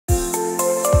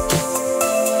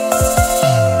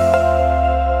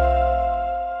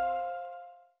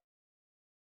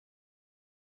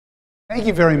Thank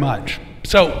you very much.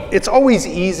 So it's always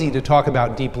easy to talk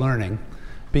about deep learning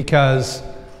because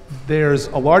there's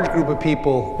a large group of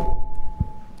people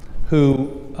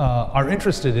who are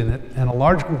interested in it and a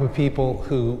large group of people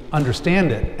who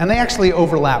understand it, and they actually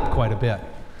overlap quite a bit.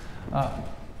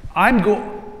 I'm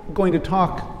going to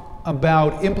talk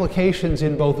about implications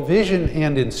in both vision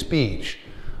and in speech.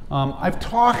 I've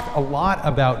talked a lot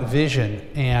about vision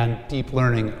and deep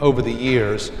learning over the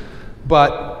years,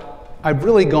 but I've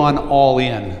really gone all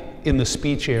in the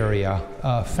speech area,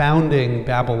 founding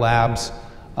Babel Labs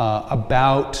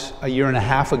about a year and a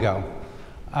half ago,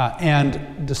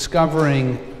 and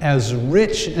discovering as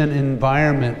rich an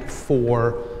environment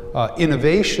for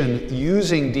innovation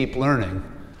using deep learning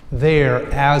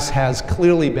there as has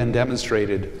clearly been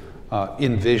demonstrated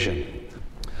in vision.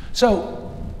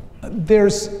 So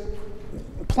there's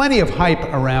plenty of hype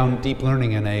around deep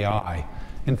learning and AI.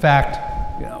 In fact,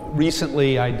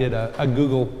 recently I did a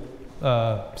Google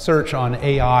search on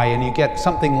AI, and you get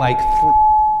something like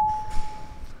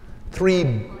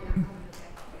 3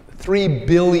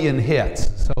 billion hits.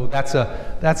 So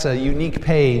that's a unique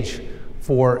page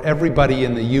for everybody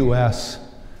in the US,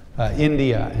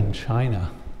 India, and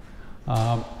China.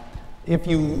 If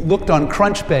you looked on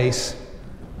Crunchbase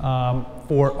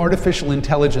for artificial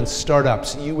intelligence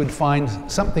startups, you would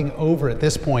find something over, at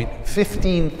this point,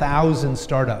 15,000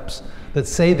 startups that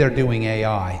say they're doing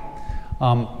AI.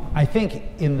 I think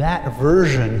in that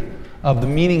version of the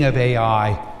meaning of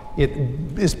AI, it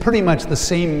is pretty much the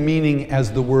same meaning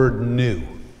as the word new,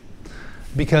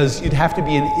 because you'd have to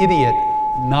be an idiot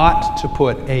not to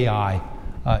put AI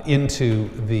into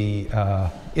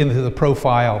the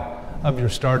profile of your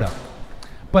startup.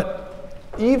 But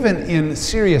even in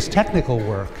serious technical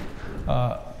work,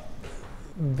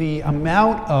 the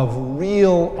amount of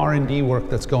real R&D work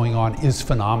that's going on is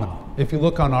phenomenal. If you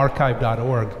look on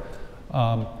archive.org,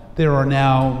 there are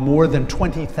now more than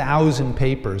 20,000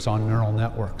 papers on neural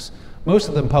networks, most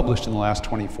of them published in the last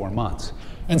 24 months.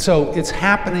 And so it's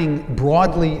happening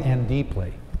broadly and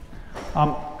deeply.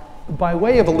 By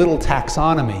way of a little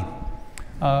taxonomy,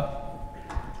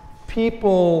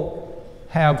 people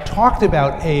have talked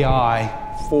about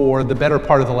AI for the better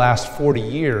part of the last 40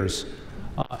 years,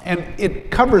 and it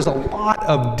covers a lot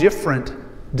of different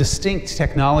distinct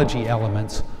technology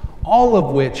elements, all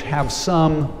of which have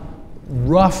some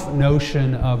rough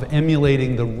notion of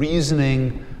emulating the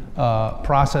reasoning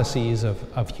processes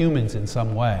of humans in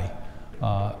some way.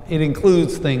 It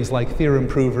includes things like theorem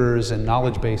provers and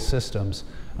knowledge-based systems.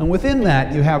 And within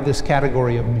that, you have this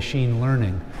category of machine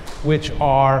learning, which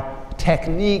are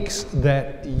techniques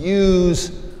that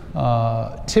use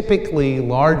typically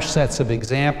large sets of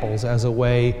examples as a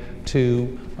way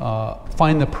to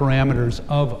find the parameters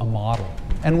of a model.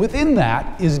 And within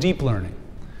that is deep learning.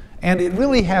 And it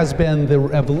really has been the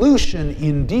evolution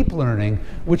in deep learning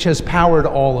which has powered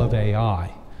all of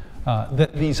AI.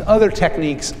 That these other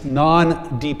techniques,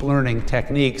 non-deep learning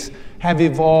techniques, have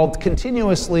evolved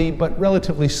continuously but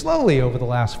relatively slowly over the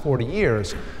last 40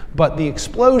 years. But the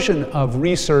explosion of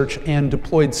research and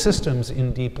deployed systems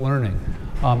in deep learning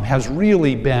has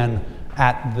really been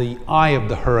at the eye of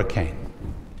the hurricane.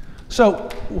 So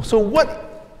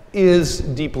what is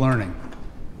deep learning?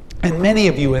 And many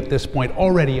of you at this point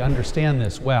already understand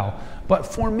this well. But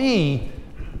for me,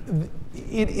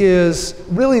 it is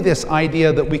really this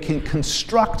idea that we can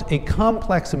construct a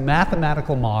complex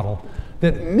mathematical model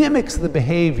that mimics the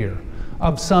behavior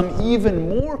of some even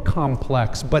more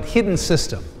complex but hidden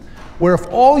system, where if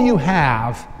all you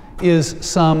have is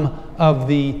some of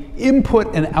the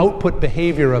input and output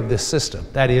behavior of this system,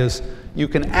 that is, you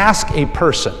can ask a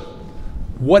person,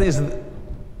 what is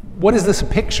this a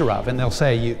picture of? And they'll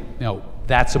say, you know,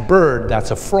 that's a bird,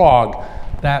 that's a frog,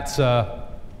 that's,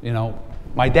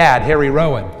 my dad, Harry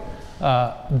Rowen.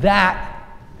 That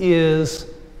is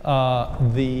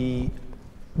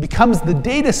becomes the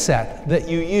data set that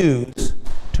you use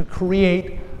to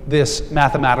create this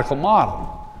mathematical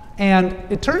model. And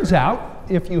it turns out,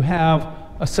 if you have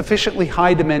a sufficiently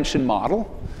high dimension model,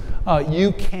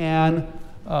 you can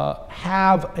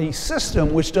have a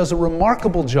system which does a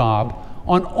remarkable job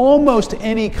on almost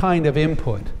any kind of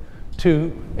input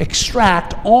to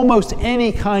extract almost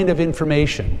any kind of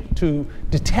information, to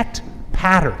detect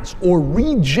patterns or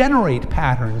regenerate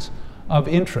patterns of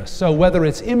interest. So whether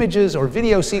it's images or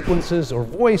video sequences or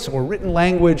voice or written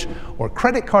language or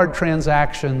credit card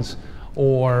transactions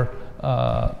or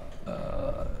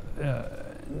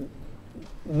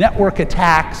network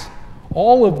attacks,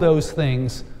 all of those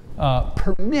things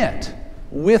permit,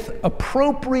 with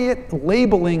appropriate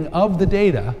labeling of the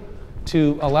data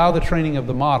to allow the training of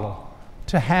the model,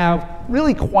 to have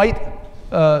really quite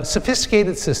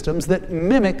sophisticated systems that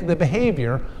mimic the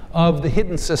behavior of the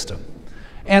hidden system.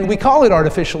 And we call it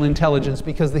artificial intelligence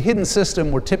because the hidden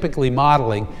system we're typically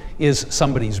modeling is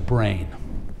somebody's brain.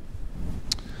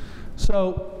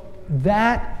 So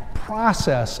that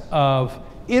process of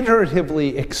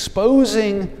iteratively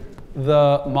exposing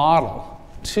the model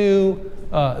to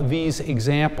these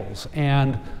examples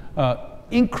and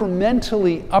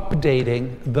incrementally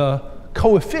updating the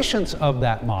coefficients of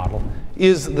that model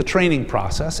is the training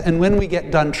process. And when we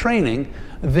get done training,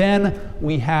 then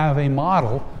we have a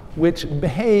model which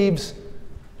behaves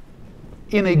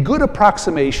in a good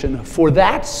approximation for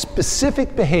that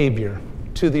specific behavior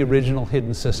to the original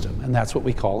hidden system. And that's what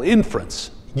we call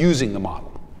inference, using the model.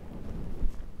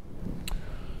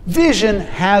 Vision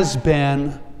has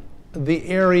been the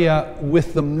area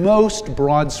with the most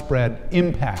broad-spread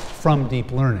impact from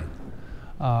deep learning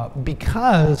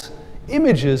because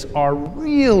images are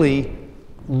really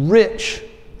rich,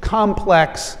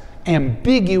 complex,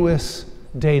 ambiguous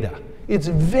data. It's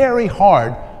very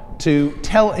hard to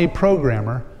tell a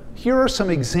programmer, here are some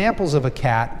examples of a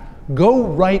cat, go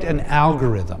write an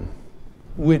algorithm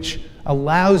which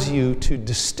allows you to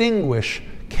distinguish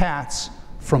cats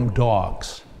from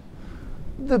dogs.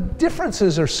 The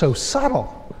differences are so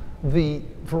subtle. The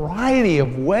variety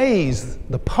of ways,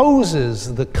 the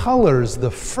poses, the colors, the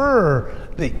fur,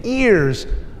 the ears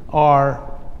are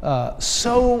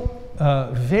so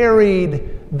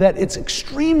varied that it's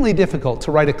extremely difficult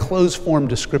to write a closed-form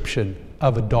description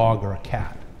of a dog or a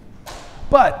cat.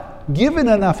 But given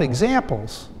enough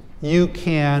examples, you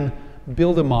can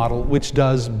build a model which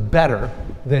does better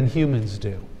than humans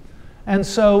do. And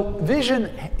so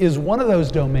vision is one of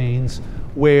those domains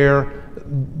where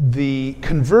the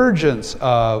convergence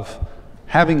of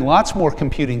having lots more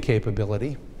computing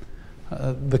capability,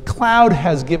 the cloud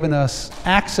has given us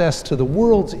access to the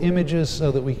world's images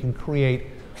so that we can create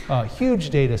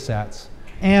huge data sets,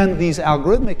 and these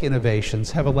algorithmic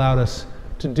innovations have allowed us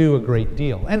to do a great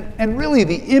deal. And really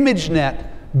the ImageNet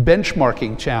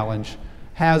benchmarking challenge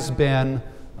has been,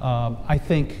 I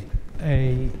think,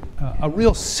 a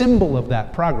real symbol of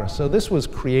that progress. So this was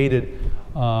created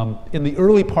in the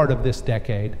early part of this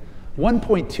decade,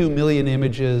 1.2 million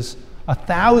images,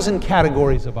 1,000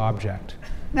 categories of object.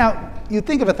 Now, you'd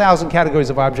think of 1,000 categories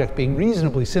of object being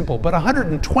reasonably simple, but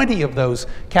 120 of those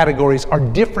categories are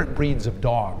different breeds of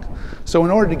dog. So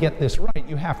in order to get this right,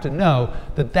 you have to know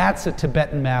that that's a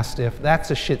Tibetan Mastiff,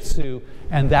 that's a Shih Tzu,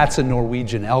 and that's a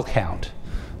Norwegian Elk Hound.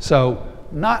 So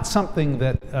not something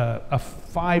that a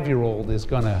 5-year-old is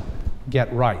going to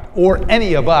get right, or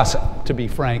any of us, to be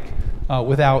frank,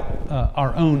 without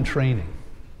our own training.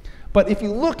 But if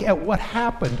you look at what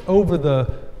happened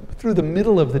through the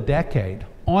middle of the decade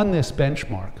on this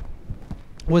benchmark,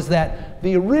 was that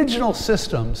the original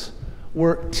systems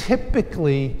were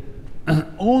typically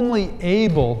only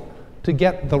able to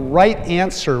get the right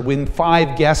answer within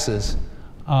 5 guesses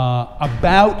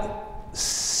about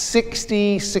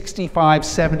 60, 65,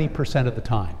 70% of the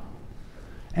time.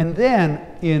 And then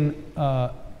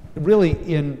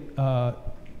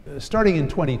starting in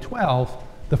 2012,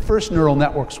 the first neural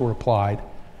networks were applied,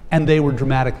 and they were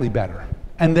dramatically better.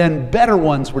 And then better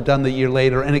ones were done the year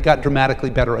later, and it got dramatically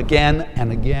better again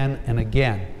and again and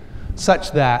again,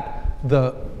 such that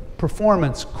the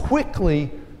performance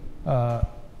quickly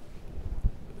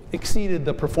exceeded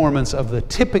the performance of the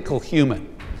typical human.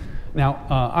 Now,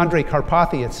 Andrej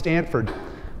Karpathy at Stanford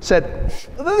said,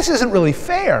 well, this isn't really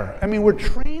fair. I mean, we're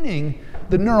training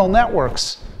the neural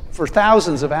networks for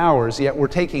thousands of hours, yet we're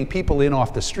taking people in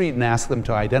off the street and ask them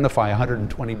to identify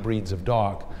 120 breeds of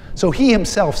dog. So he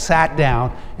himself sat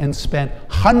down and spent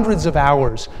hundreds of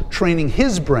hours training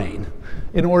his brain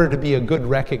in order to be a good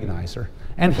recognizer.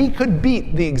 And he could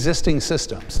beat the existing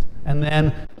systems. And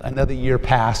then another year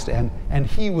passed, and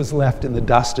he was left in the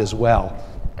dust as well.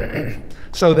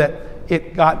 So that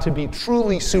it got to be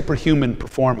truly superhuman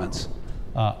performance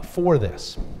for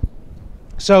this.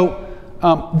 So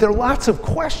there are lots of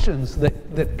questions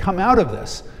that come out of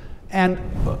this. And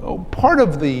part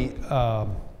of the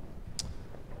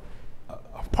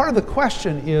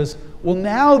question is, well,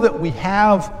 now that we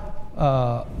have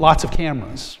lots of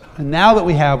cameras, and now that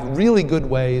we have really good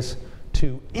ways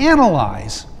to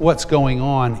analyze what's going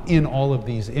on in all of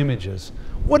these images,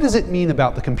 what does it mean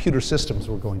about the computer systems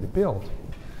we're going to build?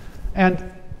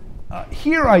 And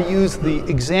here I use the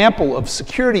example of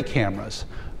security cameras,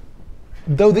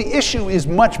 though the issue is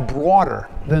much broader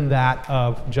than that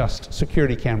of just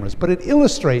security cameras. But it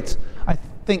illustrates, I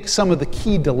think, some of the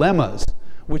key dilemmas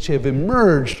which have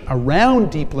emerged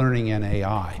around deep learning and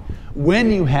AI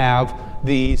when you have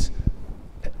these,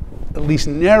 at least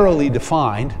narrowly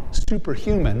defined,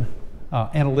 superhuman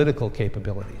analytical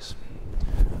capabilities.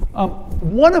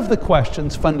 One of the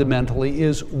questions fundamentally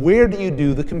is, where do you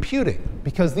do the computing?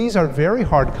 Because these are very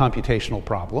hard computational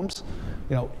problems.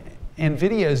 You know,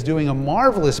 NVIDIA is doing a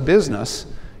marvelous business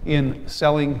in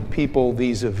selling people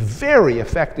these very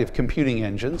effective computing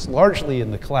engines, largely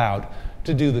in the cloud,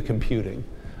 to do the computing.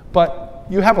 But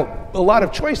you have a lot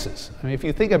of choices. I mean, if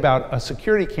you think about a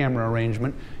security camera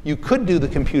arrangement, you could do the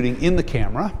computing in the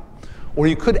camera, or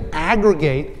you could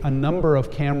aggregate a number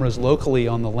of cameras locally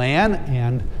on the LAN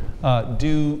and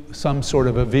do some sort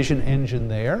of a vision engine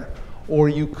there, or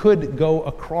you could go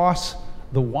across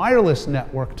the wireless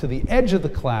network to the edge of the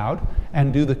cloud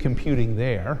and do the computing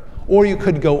there, or you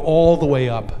could go all the way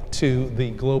up to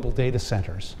the global data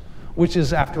centers, which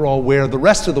is, after all, where the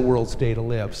rest of the world's data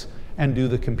lives, and do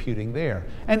the computing there.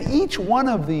 And each one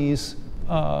of these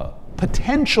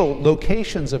potential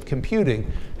locations of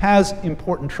computing has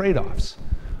important trade-offs.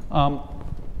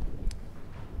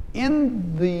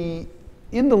 In the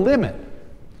limit,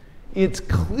 it's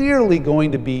clearly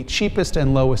going to be cheapest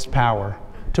and lowest power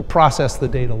to process the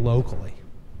data locally.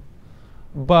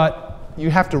 But you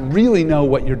have to really know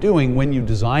what you're doing when you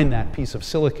design that piece of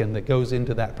silicon that goes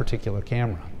into that particular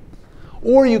camera.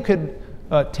 Or you could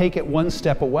take it one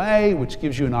step away, which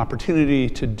gives you an opportunity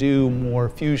to do more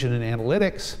fusion and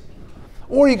analytics.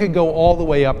 Or you could go all the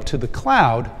way up to the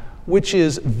cloud, which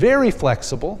is very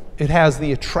flexible. It has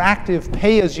the attractive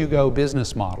pay-as-you-go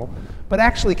business model. But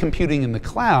actually computing in the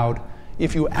cloud,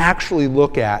 if you actually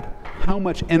look at how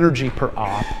much energy per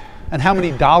op and how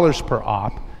many dollars per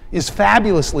op, is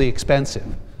fabulously expensive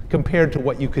compared to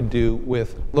what you could do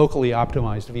with locally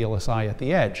optimized VLSI at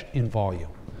the edge in volume.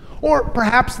 Or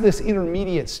perhaps this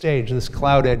intermediate stage, this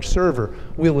cloud edge server,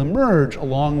 will emerge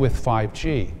along with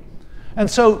 5G. And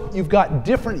so you've got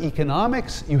different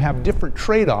economics, you have different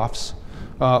trade-offs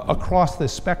across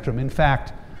this spectrum. In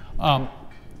fact,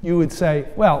 you would say,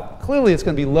 well, clearly it's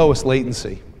going to be lowest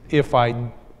latency if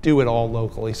I do it all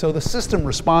locally. So the system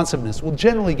responsiveness will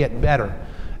generally get better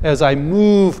as I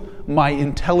move my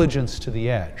intelligence to the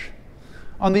edge.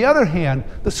 On the other hand,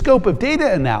 the scope of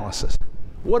data analysis,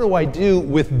 what do I do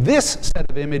with this set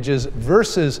of images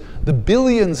versus the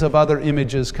billions of other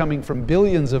images coming from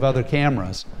billions of other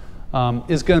cameras,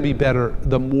 is going to be better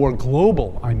the more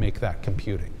global I make that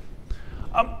computing.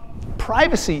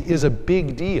 Privacy is a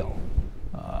big deal,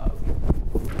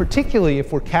 particularly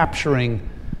if we're capturing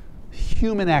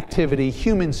human activity,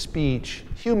 human speech,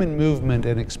 human movement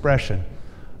and expression.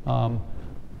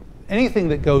 Anything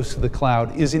that goes to the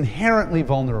cloud is inherently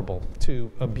vulnerable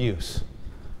to abuse.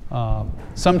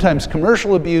 Sometimes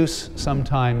commercial abuse,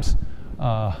 sometimes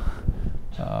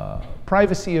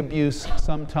privacy abuse,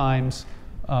 sometimes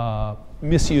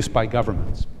misuse by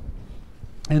governments.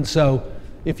 And so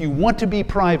if you want to be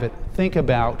private, think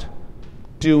about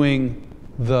doing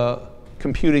the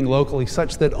computing locally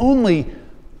such that only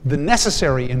the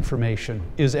necessary information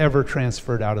is ever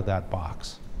transferred out of that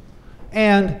box.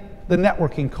 And the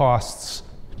networking costs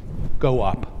go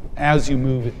up as you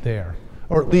move it there,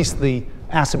 or at least the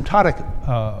asymptotic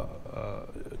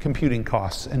computing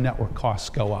costs and network costs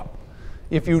go up.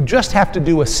 If you just have to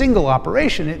do a single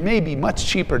operation, it may be much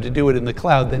cheaper to do it in the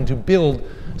cloud than to build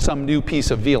some new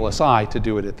piece of VLSI to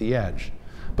do it at the edge.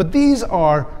 But these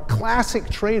are classic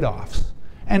trade-offs.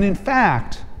 And in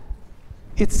fact,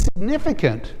 it's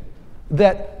significant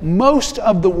that most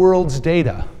of the world's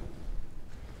data,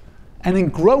 and a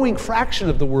growing fraction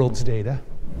of the world's data,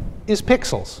 is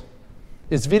pixels.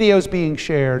 It's videos being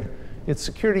shared, it's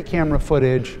security camera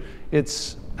footage,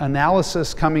 it's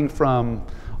analysis coming from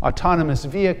autonomous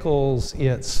vehicles,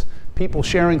 it's people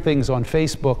sharing things on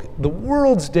Facebook. The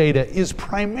world's data is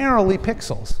primarily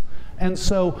pixels. And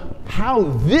so how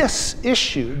this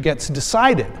issue gets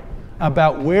decided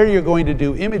about where you're going to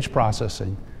do image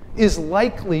processing is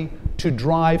likely to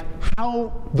drive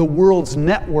how the world's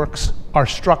networks are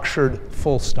structured,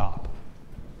 full stop.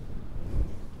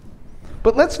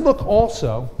 But let's look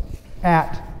also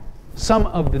at some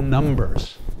of the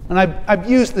numbers. And I've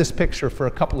used this picture for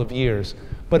a couple of years,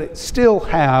 but it still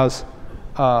has,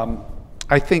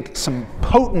 I think, some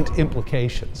potent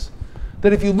implications.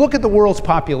 That if you look at the world's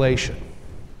population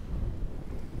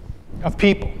of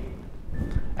people,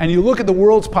 and you look at the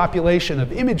world's population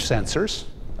of image sensors,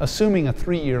 assuming a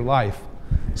 3-year life,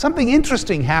 something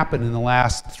interesting happened in the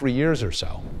last 3 years or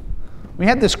so. We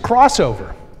had this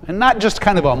crossover, and not just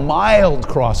kind of a mild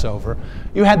crossover.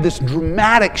 You had this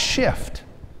dramatic shift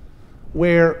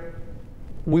where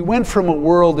we went from a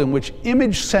world in which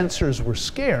image sensors were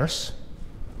scarce,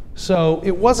 so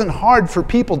it wasn't hard for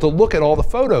people to look at all the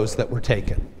photos that were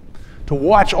taken, to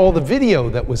watch all the video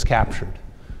that was captured,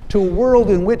 to a world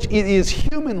in which it is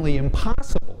humanly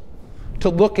impossible to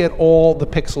look at all the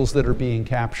pixels that are being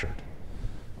captured.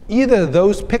 Either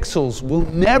those pixels will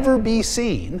never be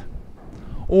seen,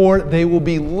 or they will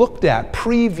be looked at,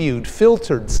 previewed,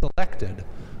 filtered, selected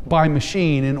by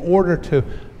machine in order to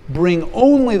bring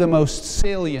only the most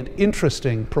salient,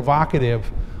 interesting, provocative,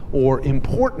 or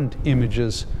important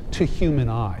images to human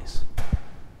eyes.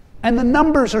 And the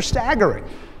numbers are staggering.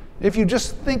 If you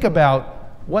just think about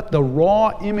what the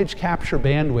raw image capture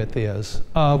bandwidth is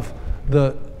of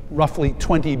the roughly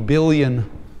 20 billion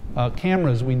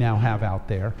cameras we now have out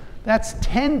there, that's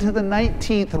 10 to the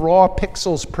 19th raw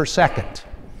pixels per second.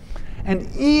 And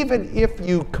even if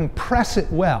you compress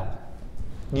it well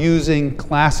using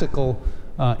classical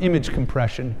image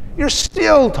compression, you're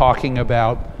still talking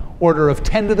about order of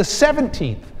 10 to the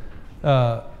 17th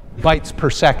bytes per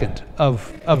second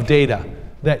of data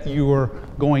that you're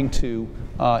going to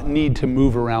need to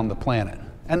move around the planet.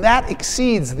 And that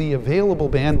exceeds the available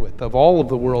bandwidth of all of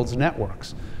the world's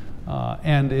networks.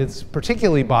 And it's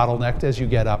particularly bottlenecked as you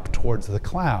get up towards the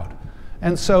cloud.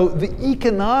 And so the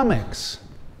economics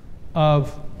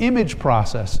of image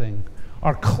processing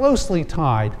are closely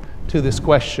tied to this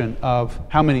question of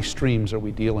how many streams are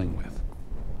we dealing with.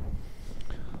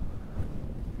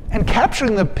 And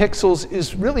capturing the pixels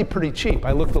is really pretty cheap.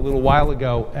 I looked a little while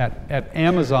ago at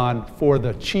Amazon for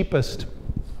the cheapest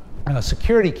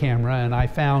security camera, and I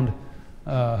found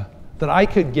that I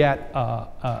could get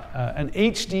an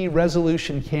HD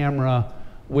resolution camera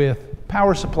with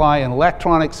power supply and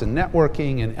electronics and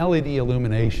networking and LED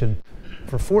illumination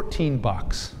for 14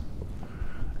 bucks.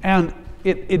 And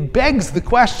it begs the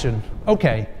question,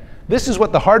 okay, this is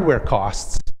what the hardware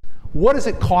costs. What does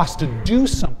it cost to do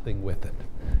something with it?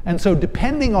 And so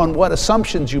depending on what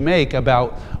assumptions you make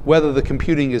about whether the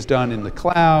computing is done in the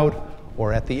cloud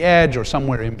or at the edge or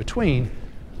somewhere in between,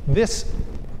 this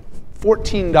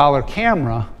 $14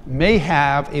 camera may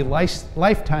have a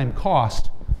lifetime cost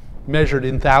measured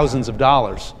in thousands of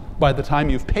dollars by the time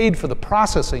you've paid for the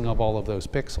processing of all of those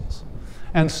pixels.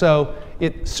 And so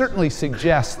it certainly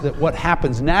suggests that what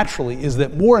happens naturally is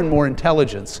that more and more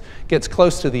intelligence gets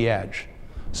close to the edge,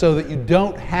 so that you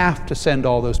don't have to send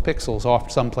all those pixels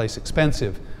off someplace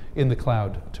expensive in the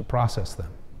cloud to process them.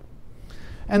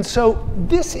 And so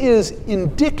this is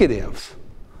indicative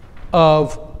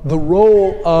of the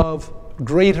role of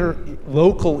greater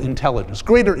local intelligence,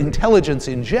 greater intelligence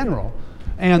in general,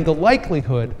 and the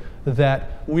likelihood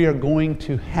that we are going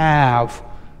to have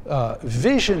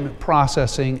vision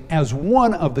processing as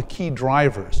one of the key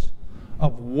drivers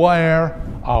of where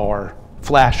our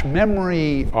flash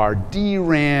memory, our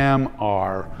DRAM,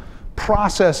 our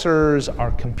processors,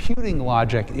 our computing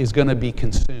logic is going to be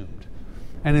consumed.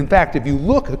 And in fact, if you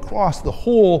look across the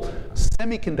whole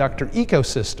semiconductor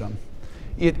ecosystem,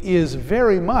 it is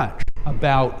very much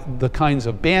about the kinds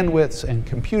of bandwidths and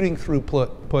computing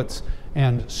throughputs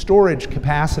and storage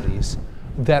capacities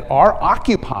that are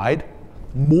occupied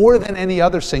more than any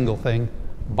other single thing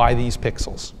by these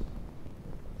pixels.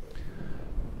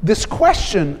 This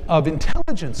question of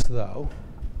intelligence, though,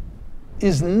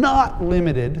 is not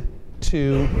limited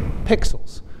to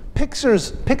pixels.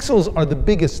 Pixels are the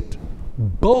biggest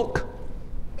bulk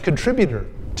contributor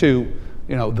to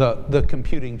the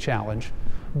computing challenge,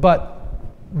 but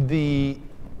the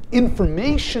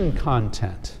information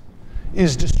content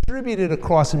is distributed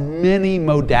across many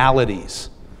modalities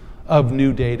of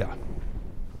new data.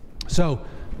 So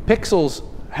pixels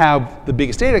have the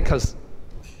biggest data because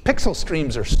pixel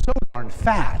streams are so darn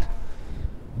fat.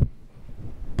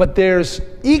 But there's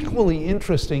equally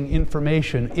interesting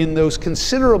information in those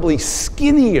considerably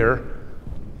skinnier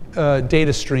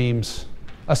data streams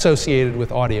associated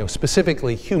with audio,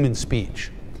 specifically human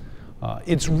speech.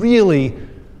 It's really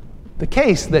the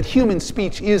case that human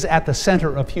speech is at the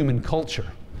center of human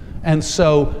culture. And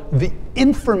so the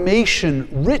information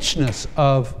richness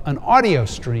of an audio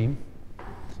stream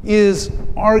is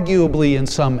arguably, in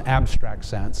some abstract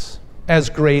sense, as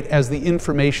great as the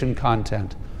information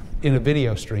content in a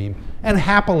video stream, and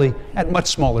happily at much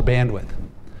smaller bandwidth.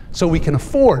 So we can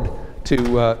afford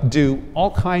to do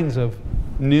all kinds of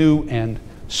new and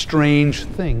strange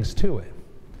things to it.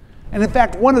 And in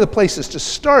fact, one of the places to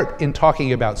start in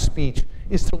talking about speech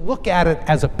is to look at it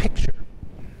as a picture.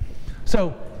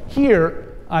 So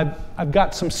here, I've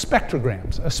got some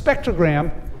spectrograms. A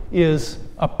spectrogram is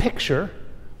a picture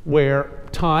where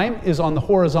time is on the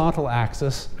horizontal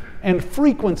axis and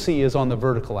frequency is on the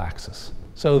vertical axis.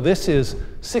 So this is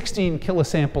 16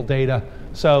 kilosample data.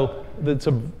 So that's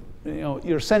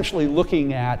you're essentially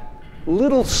looking at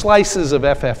little slices of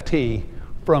FFT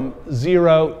from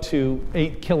 0 to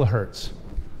 8 kilohertz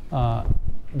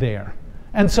there.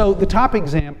 And so the top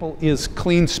example is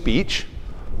clean speech.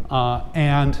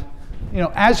 And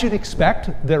as you'd expect,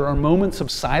 there are moments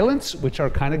of silence, which are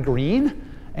kind of green.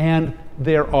 And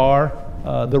there are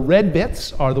the red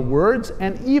bits are the words.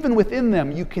 And even within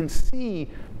them, you can see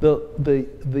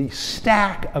the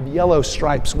stack of yellow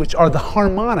stripes, which are the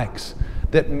harmonics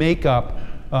that make up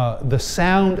the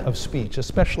sound of speech,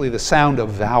 especially the sound of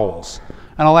vowels.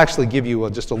 And I'll actually give you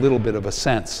just a little bit of a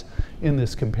sense in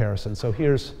this comparison. So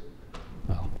here's,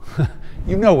 well,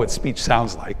 you know what speech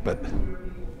sounds like, but.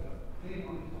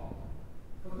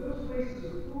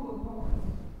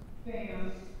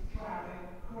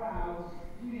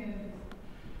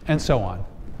 And so on.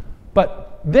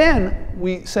 But then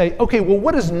we say, okay, well,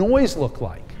 what does noise look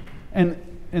like? And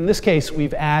in this case,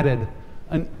 we've added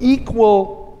an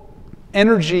equal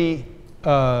energy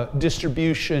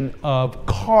distribution of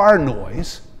car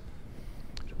noise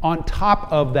on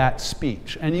top of that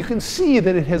speech. And you can see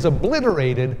that it has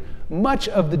obliterated much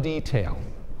of the detail.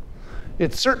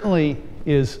 It certainly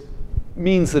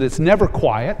means that it's never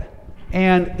quiet.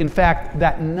 And in fact,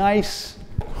 that nice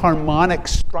harmonic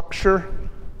structure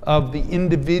of the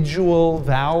individual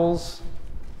vowels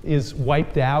is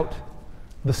wiped out.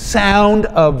 The sound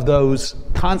of those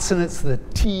consonants, the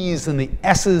T's and the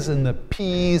S's and the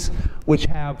P's, which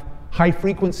have high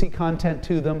frequency content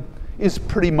to them, is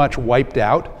pretty much wiped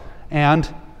out.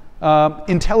 And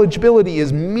intelligibility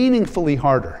is meaningfully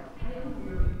harder.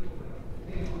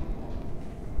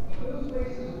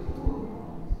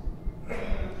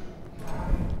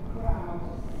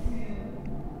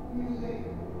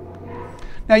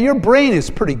 Now, your brain is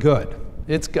pretty good.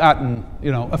 It's gotten,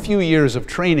 a few years of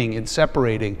training in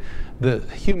separating the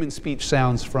human speech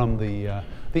sounds from the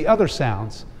other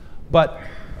sounds. But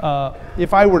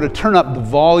if I were to turn up the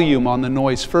volume on the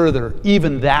noise further,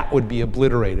 even that would be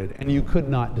obliterated, and you could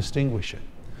not distinguish it.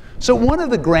 So one of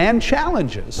the grand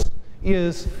challenges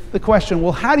is the question,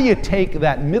 well, how do you take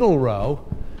that middle row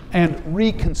and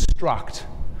reconstruct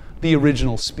the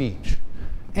original speech?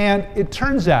 And it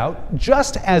turns out,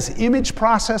 just as image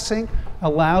processing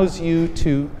allows you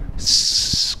to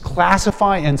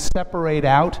classify and separate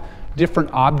out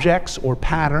different objects or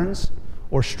patterns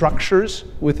or structures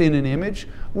within an image,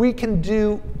 we can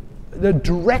do the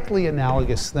directly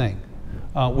analogous thing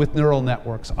with neural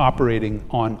networks operating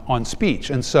on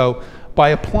speech. And so by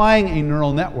applying a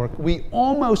neural network, we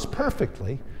almost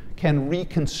perfectly can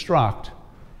reconstruct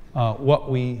what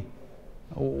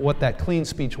that clean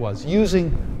speech was,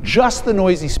 using just the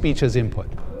noisy speech as input.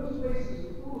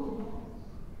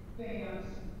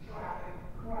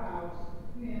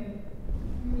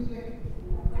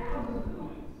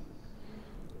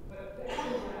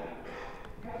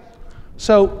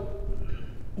 So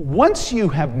once you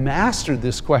have mastered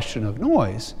this question of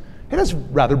noise, it has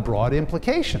rather broad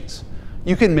implications.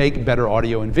 You can make better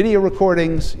audio and video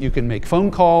recordings. You can make phone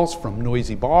calls from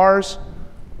noisy bars,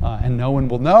 and no one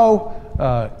will know.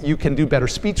 You can do better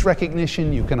speech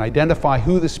recognition. You can identify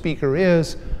who the speaker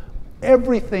is.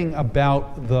 Everything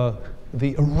about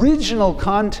the original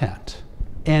content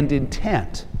and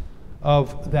intent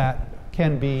of that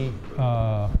can be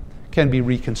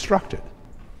reconstructed.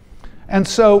 And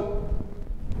so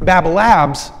Babel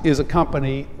Labs is a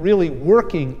company really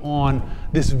working on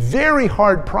this very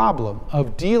hard problem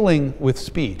of dealing with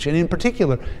speech, and in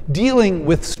particular, dealing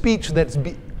with speech that's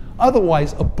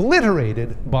otherwise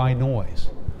obliterated by noise.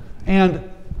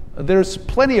 And there's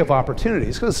plenty of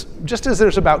opportunities, because just as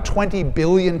there's about 20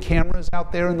 billion cameras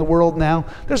out there in the world now,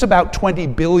 there's about 20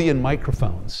 billion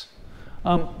microphones.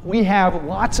 We have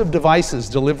lots of devices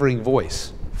delivering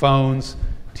voice, phones,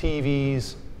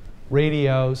 TVs,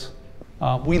 radios.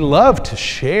 We love to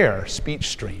share speech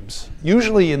streams,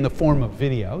 usually in the form of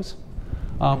videos.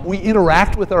 We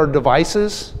interact with our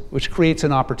devices, which creates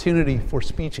an opportunity for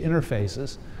speech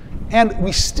interfaces. And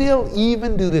we still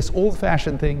even do this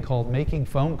old-fashioned thing called making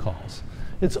phone calls.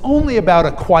 It's only about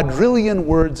a quadrillion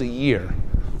words a year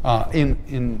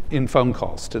in phone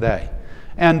calls today.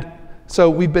 And so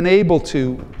we've been able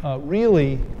to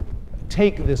really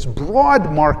take this broad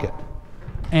market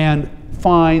and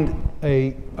find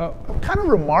a kind of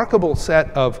remarkable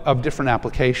set of different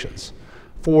applications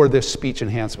for this speech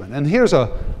enhancement. And here's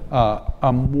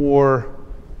a more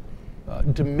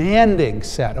demanding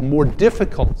set, a more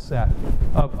difficult set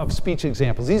of speech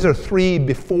examples. These are 3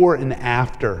 before and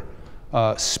after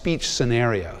speech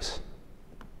scenarios.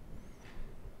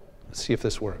 Let's see if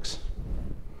this works.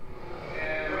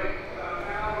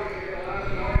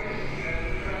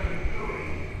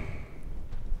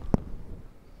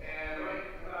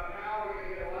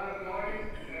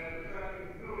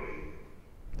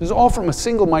 This is all from a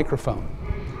single microphone.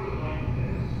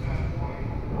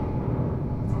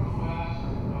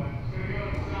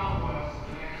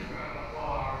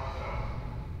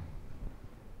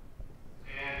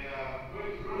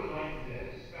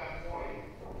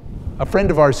 a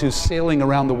friend of ours who's sailing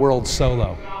around the world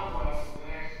solo.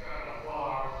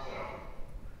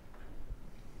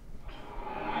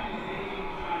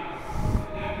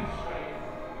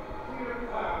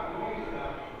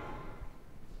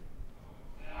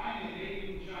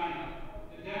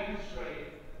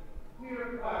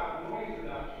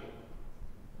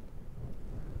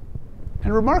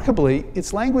 And remarkably,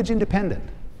 it's language independent.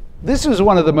 This is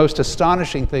one of the most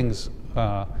astonishing things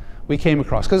we came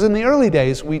across, because in the early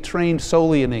days, we trained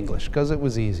solely in English, because it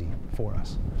was easy for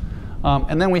us.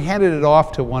 And then we handed it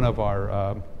off to one of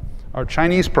our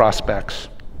Chinese prospects,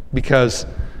 because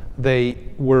they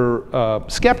were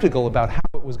skeptical about how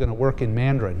it was going to work in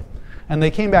Mandarin. And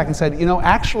they came back and said, you know,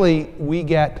 actually, we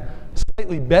get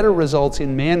slightly better results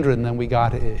in Mandarin than we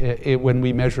got when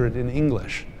we measure it in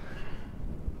English.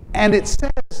 And it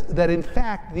says that, in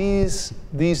fact, these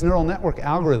neural network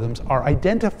algorithms are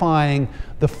identifying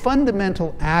the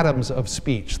fundamental atoms of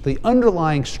speech, the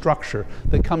underlying structure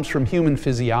that comes from human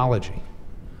physiology,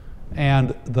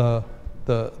 and the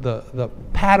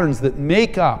patterns that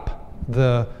make up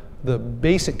the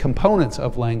basic components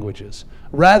of languages,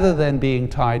 rather than being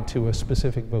tied to a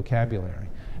specific vocabulary.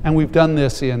 And we've done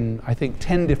this in, I think,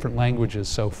 10 different languages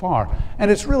so far. And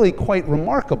it's really quite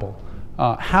remarkable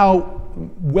how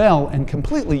well and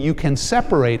completely you can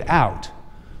separate out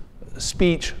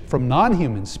speech from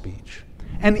non-human speech,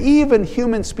 and even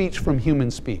human speech from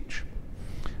human speech.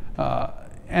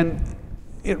 And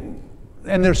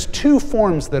there's two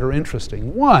forms that are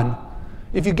interesting. One,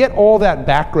 if you get all that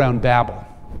background babble,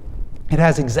 it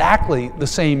has exactly the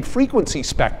same frequency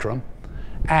spectrum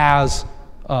as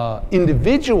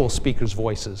individual speakers'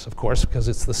 voices, of course, because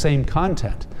it's the same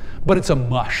content. But it's a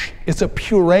mush. It's a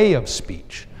puree of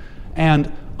speech.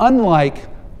 And unlike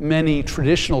many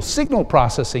traditional signal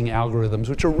processing algorithms,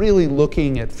 which are really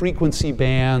looking at frequency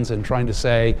bands and trying to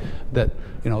say that,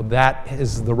 you know, that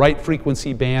is the right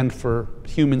frequency band for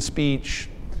human speech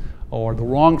or the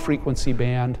wrong frequency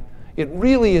band, it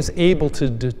really is able to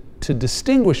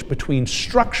distinguish between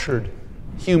structured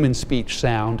human speech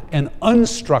sound and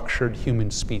unstructured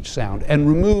human speech sound, and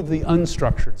remove the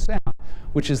unstructured sound,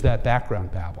 which is that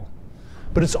background babble.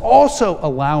 But it's also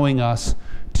allowing us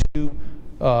to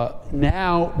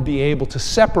now be able to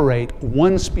separate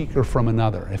one speaker from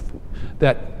another.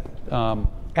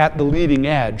 At the leading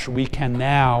edge, we can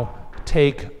now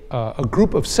take a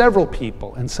group of several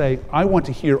people and say, I want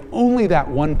to hear only that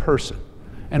one person.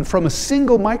 And from a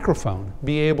single microphone,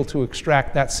 be able to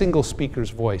extract that single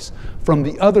speaker's voice from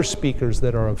the other speakers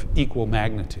that are of equal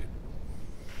magnitude.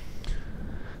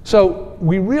 So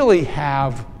we really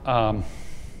have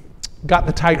got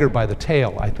the tiger by the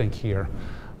tail, I think, here,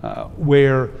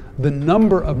 where the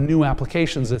number of new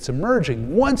applications that's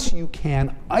emerging, once you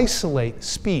can isolate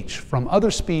speech from other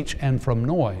speech and from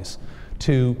noise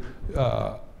to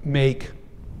make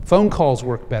phone calls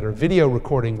work better, video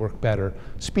recording work better,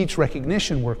 speech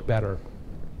recognition work better,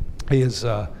 is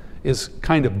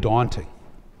kind of daunting.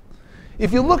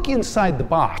 If you look inside the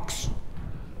box,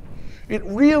 it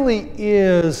really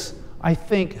is, I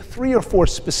think, 3 or 4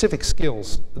 specific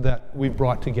skills that we've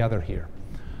brought together here.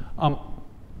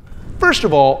 First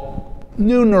of all,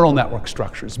 new neural network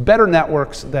structures, better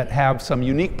networks that have some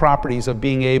unique properties of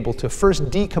being able to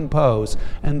first decompose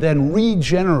and then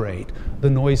regenerate the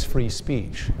noise-free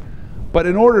speech. But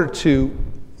in order to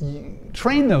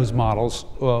train those models,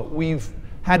 we've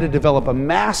had to develop a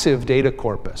massive data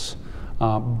corpus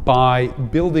by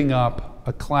building up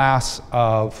a class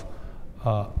of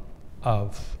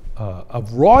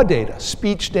raw data,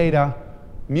 speech data,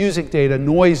 music data,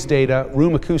 noise data,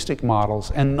 room acoustic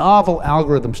models, and novel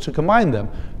algorithms to combine them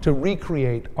to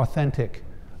recreate authentic,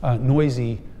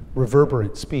 noisy,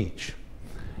 reverberant speech.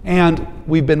 And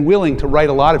we've been willing to write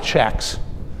a lot of checks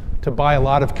to buy a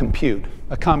lot of compute,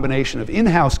 a combination of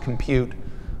in-house compute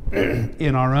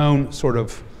in our own sort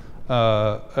of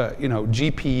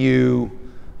GPU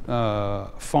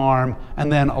farm,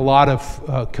 and then a lot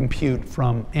of compute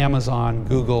from Amazon,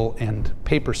 Google, and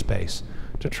Paperspace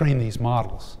to train these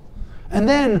models. And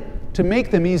then to make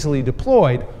them easily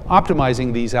deployed,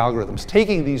 optimizing these algorithms,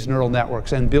 taking these neural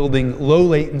networks and building low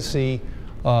latency,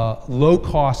 low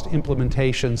cost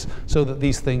implementations so that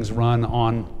these things run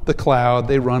on the cloud,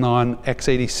 they run on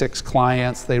x86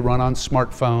 clients, they run on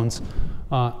smartphones,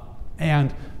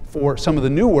 and for some of the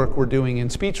new work we're doing in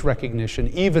speech recognition,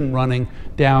 even running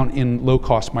down in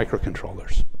low-cost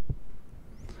microcontrollers.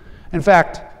 In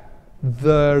fact,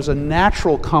 there's a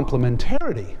natural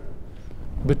complementarity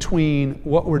between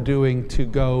what we're doing to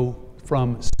go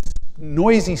from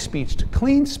noisy speech to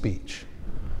clean speech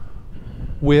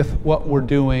with what we're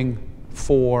doing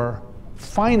for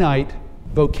finite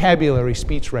vocabulary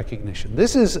speech recognition.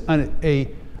 This is an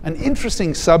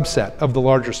interesting subset of the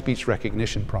larger speech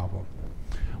recognition problem,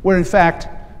 where in fact,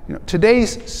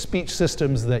 today's speech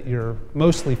systems that you're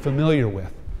mostly familiar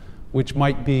with, which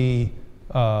might be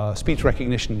speech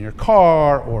recognition in your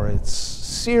car, or it's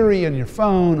Siri in your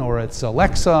phone, or it's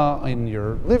Alexa in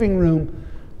your living room,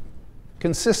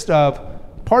 consist of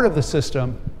part of the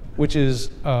system which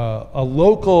is a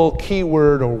local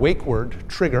keyword or wake word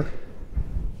trigger,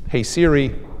 hey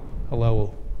Siri,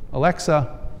 hello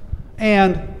Alexa,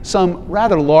 and some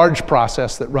rather large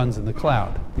process that runs in the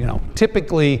cloud.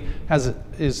 Typically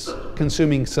is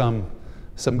consuming some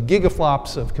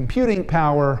gigaflops of computing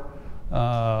power,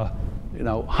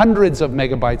 hundreds of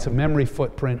megabytes of memory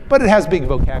footprint, but it has big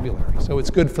vocabulary, so it's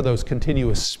good for those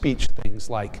continuous speech things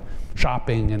like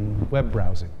shopping and web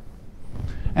browsing.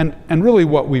 And really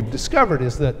what we've discovered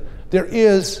is that there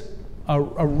is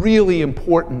a really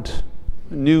important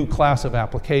new class of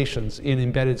applications in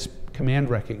embedded command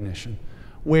recognition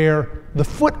where the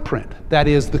footprint, that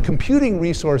is the computing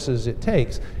resources it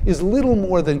takes, is little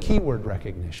more than keyword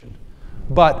recognition.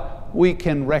 But we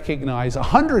can recognize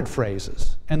 100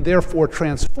 phrases and therefore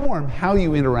transform how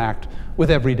you interact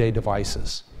with everyday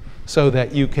devices so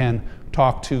that you can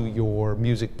talk to your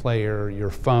music player,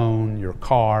 your phone, your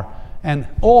car, and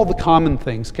all the common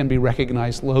things can be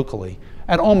recognized locally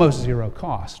at almost zero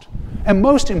cost. And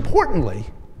most importantly,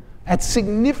 at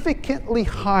significantly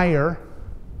higher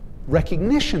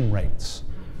recognition rates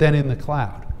than in the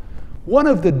cloud. One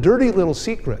of the dirty little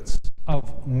secrets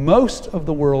of most of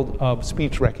the world of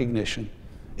speech recognition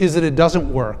is that it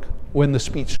doesn't work when the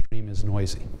speech stream is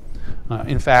noisy.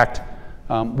 In fact,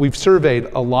 we've surveyed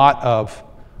a lot of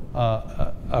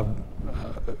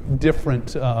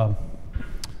different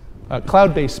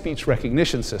cloud-based speech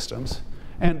recognition systems,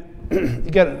 and you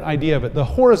get an idea of it. The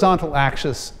horizontal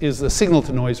axis is the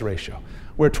signal-to-noise ratio,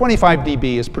 where 25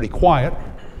 dB is pretty quiet,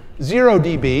 0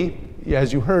 dB,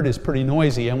 as you heard, is pretty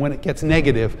noisy, and when it gets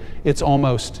negative, it's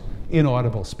almost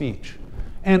inaudible speech.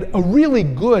 And a really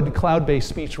good cloud-based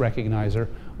speech recognizer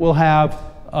will have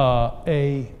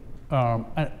a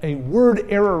word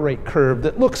error rate curve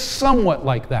that looks somewhat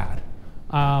like that.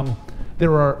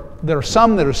 There are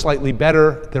some that are slightly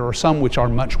better. There are some which are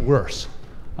much worse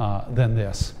than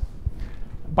this.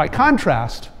 By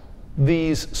contrast,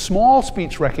 these small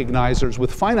speech recognizers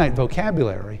with finite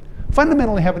vocabulary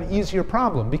fundamentally have an easier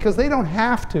problem because they don't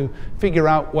have to figure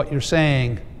out what you're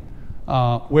saying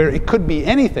where it could be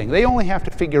anything. They only have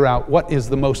to figure out what is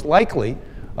the most likely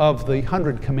of the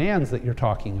 100 commands that you're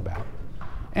talking about.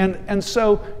 And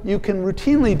so you can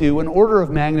routinely do an order of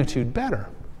magnitude better,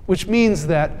 which means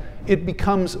that it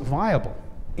becomes viable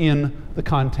in the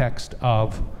context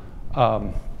of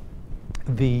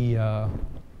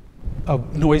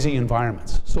noisy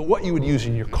environments. So what you would use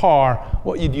in your car,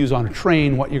 what you'd use on a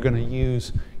train, what you're going to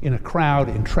use in a crowd,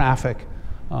 in traffic,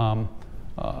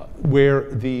 where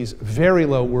these very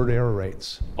low word error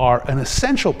rates are an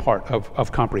essential part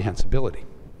of comprehensibility.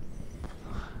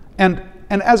 And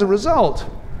as a result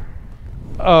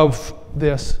of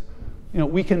this,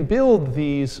 we can build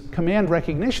these command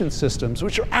recognition systems,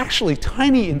 which are actually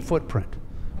tiny in footprint,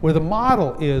 where the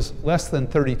model is less than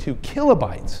 32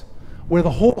 kilobytes, where the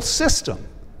whole system,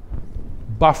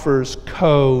 buffers,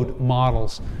 code,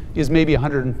 models, is maybe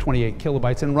 128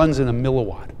 kilobytes and runs in a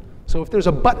milliwatt. So if there's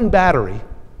a button battery,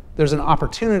 there's an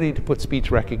opportunity to put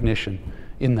speech recognition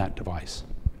in that device.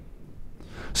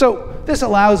 So this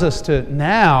allows us to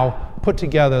now put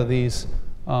together these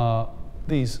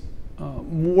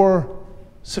more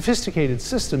sophisticated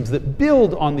systems that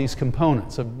build on these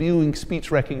components of doing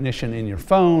speech recognition in your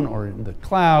phone or in the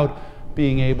cloud,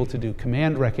 being able to do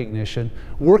command recognition,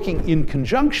 working in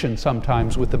conjunction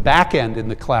sometimes with the back end in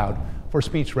the cloud for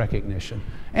speech recognition,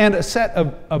 and a set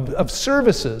of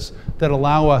services that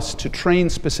allow us to train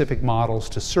specific models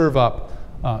to serve up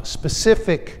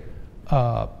specific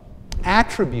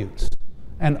attributes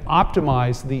and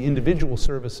optimize the individual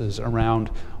services around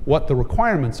what the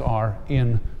requirements are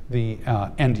in the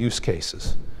end use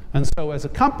cases. And so as a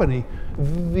company,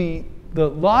 the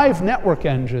live network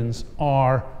engines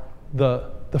are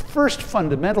the first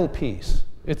fundamental piece.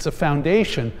 It's a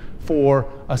foundation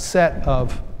for a set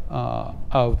of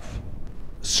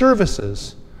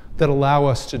services that allow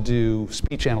us to do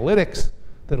speech analytics,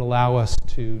 that allow us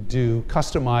to do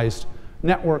customized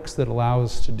networks, that allow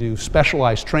us to do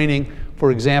specialized training.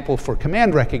 For example, for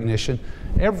command recognition,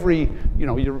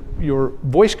 your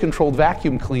voice-controlled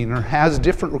vacuum cleaner has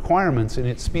different requirements in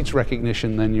its speech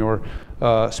recognition than your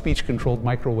speech-controlled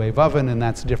microwave oven, and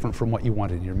that's different from what you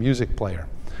want in your music player.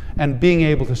 And being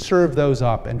able to serve those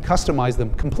up and customize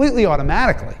them completely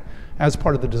automatically as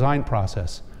part of the design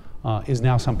process is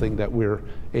now something that we're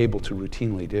able to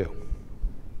routinely do.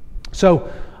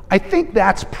 So I think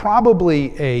that's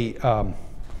probably a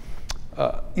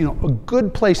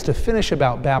good place to finish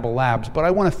about Babel Labs, but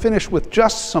I want to finish with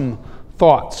just some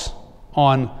thoughts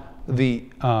on the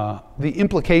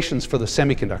implications for the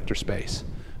semiconductor space,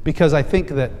 because I think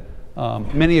that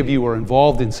many of you are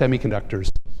involved in semiconductors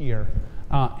here,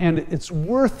 and it's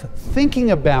worth thinking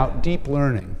about deep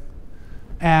learning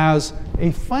as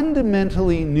a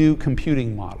fundamentally new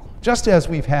computing model. Just as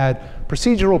we've had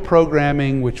procedural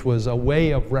programming, which was a way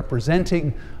of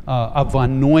representing a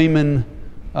von Neumann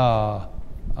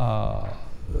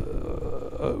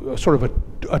sort of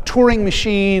a Turing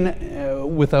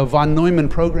machine with a von Neumann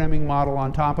programming model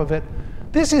on top of it,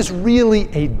 this is really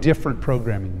a different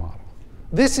programming model.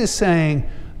 This is saying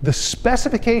the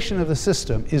specification of the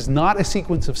system is not a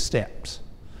sequence of steps.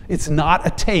 It's not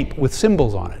a tape with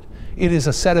symbols on it. It is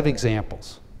a set of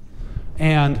examples.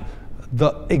 And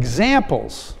the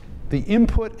examples, the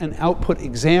input and output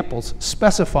examples,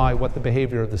 specify what the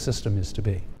behavior of the system is to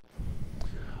be.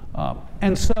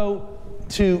 And so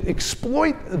to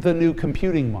exploit the new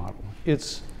computing model,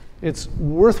 it's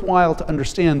worthwhile to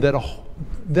understand that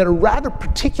a rather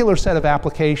particular set of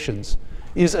applications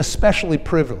is especially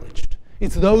privileged.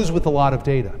 It's those with a lot of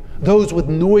data, those with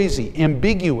noisy,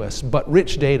 ambiguous, but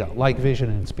rich data, like vision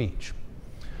and speech.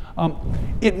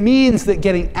 It means that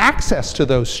getting access to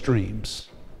those streams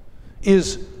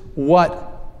is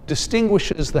what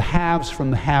distinguishes the haves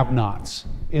from the have-nots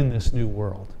in this new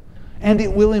world. And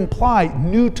it will imply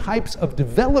new types of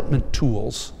development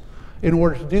tools in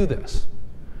order to do this.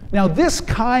 Now, this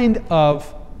kind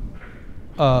of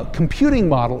computing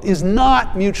model is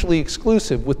not mutually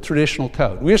exclusive with traditional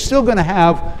code. We're still going to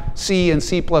have C and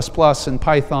C++ and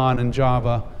Python and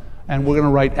Java, and we're going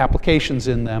to write applications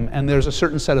in them, and there's a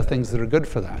certain set of things that are good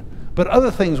for that. But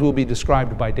other things will be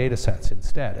described by data sets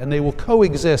instead, and they will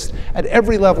coexist at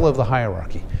every level of the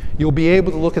hierarchy. You'll be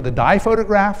able to look at the dye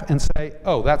photograph and say,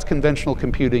 oh, that's conventional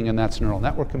computing and that's neural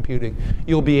network computing.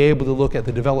 You'll be able to look at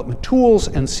the development tools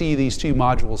and see these two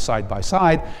modules side by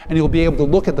side, and you'll be able to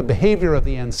look at the behavior of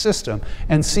the end system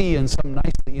and see in some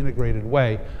nicely integrated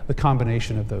way the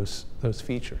combination of those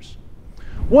features.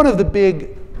 One of the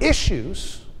big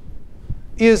issues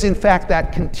is, in fact,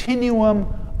 that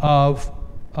continuum of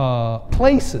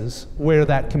places where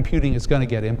that computing is going to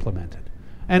get implemented.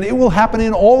 And it will happen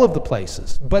in all of the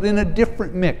places, but in a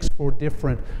different mix for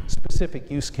different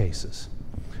specific use cases.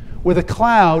 Where the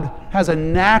cloud has a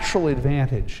natural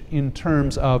advantage in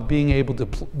terms of being able to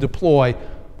deploy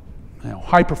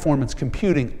high-performance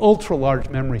computing, ultra-large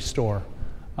memory store,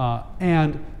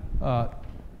 and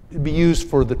be used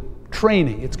for the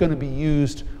training. It's going to be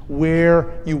used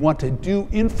where you want to do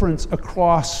inference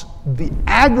across the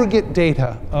aggregate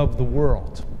data of the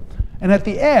world. And at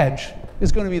the edge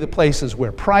is going to be the places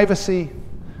where privacy,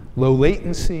 low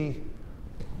latency,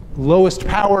 lowest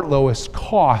power, lowest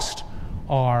cost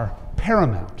are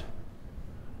paramount,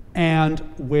 and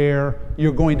where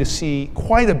you're going to see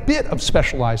quite a bit of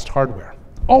specialized hardware.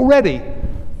 Already,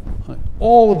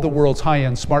 all of the world's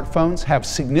high-end smartphones have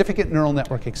significant neural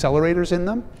network accelerators in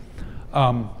them.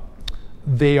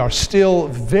 They are still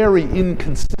very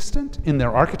inconsistent in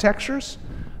their architectures.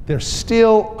 They're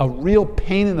still a real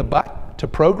pain in the butt to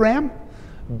program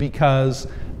because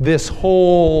this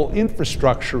whole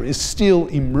infrastructure is still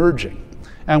emerging.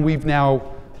 And we're now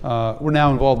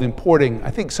involved in porting, I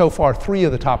think so far, 3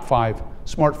 of the top 5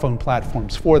 smartphone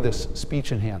platforms for this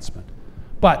speech enhancement.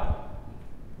 But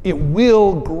it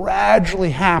will gradually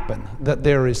happen that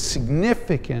there is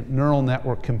significant neural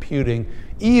network computing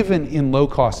even in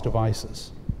low-cost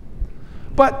devices.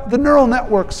 But the neural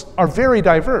networks are very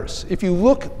diverse. If you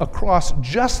look across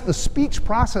just the speech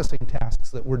processing tasks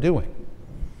that we're doing,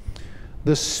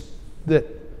 the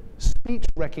speech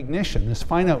recognition, this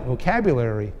finite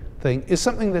vocabulary thing, is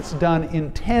something that's done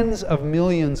in tens of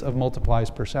millions of multiplies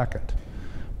per second.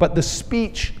 But the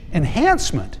speech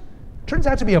enhancement turns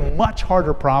out to be a much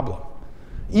harder problem.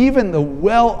 Even the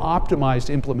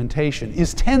well-optimized implementation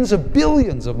is tens of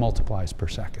billions of multiplies per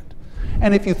second.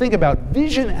 And if you think about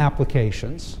vision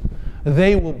applications,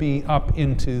 they will be up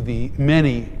into the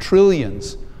many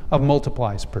trillions of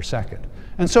multiplies per second.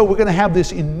 And so we're going to have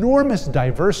this enormous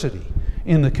diversity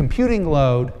in the computing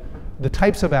load, the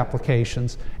types of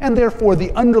applications, and therefore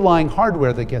the underlying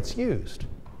hardware that gets used.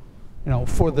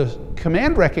 For the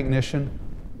command recognition,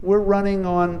 we're running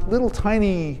on little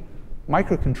tiny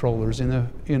microcontrollers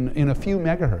in a few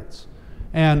megahertz.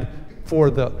 And for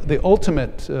the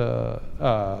ultimate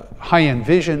high-end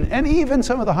vision and even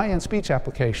some of the high-end speech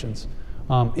applications,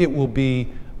 it will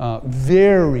be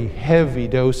very heavy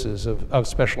doses of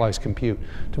specialized compute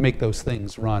to make those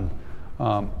things run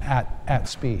at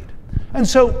speed. And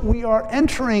so we are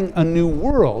entering a new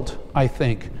world, I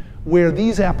think, where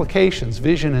these applications,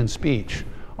 vision and speech,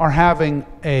 are having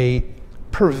a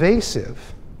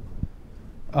pervasive,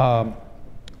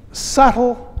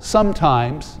 subtle,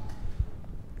 sometimes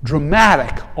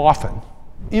dramatic, often,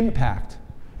 impact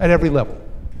at every level.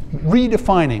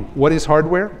 Redefining what is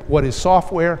hardware, what is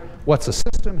software, what's a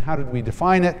system, how did we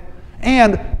define it,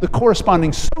 and the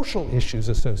corresponding social issues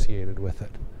associated with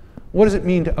it. What does it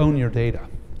mean to own your data?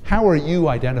 How are you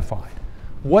identified?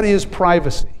 What is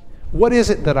privacy? What is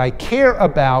it that I care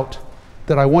about,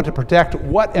 that I want to protect?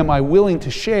 What am I willing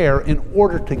to share in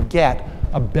order to get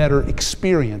a better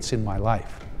experience in my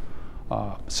life?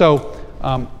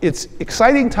 It's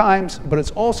exciting times, but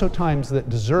it's also times that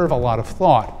deserve a lot of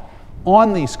thought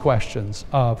on these questions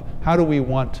of how do we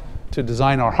want to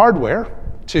design our hardware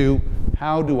to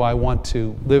how do I want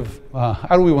to live,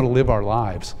 how do we want to live our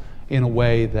lives in a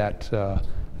way that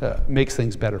makes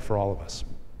things better for all of us.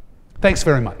 Thanks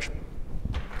very much.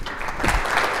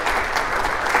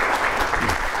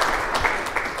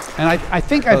 And I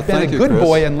think I've been a good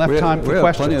boy and left time for questions. We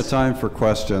have plenty of time for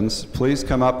questions. Please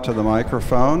come up to the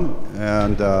microphone,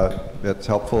 and it's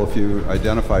helpful if you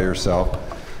identify yourself.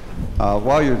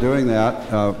 While you're doing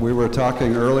that, we were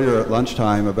talking earlier at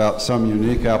lunchtime about some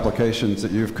unique applications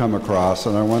that you've come across,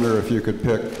 and I wonder if you could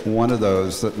pick one of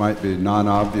those that might be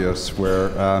non-obvious where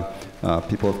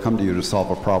people have come to you to solve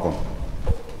a problem.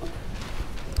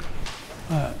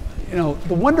 You know,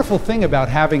 the wonderful thing about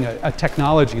having a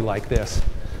technology like this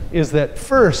is that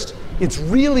first, it's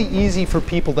really easy for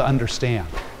people to understand.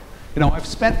 You know, I've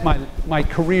spent my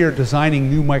career designing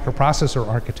new microprocessor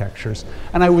architectures,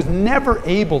 and I was never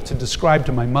able to describe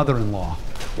to my mother-in-law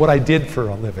what I did for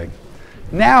a living.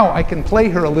 Now I can play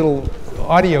her a little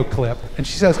audio clip, and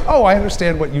she says, "Oh, I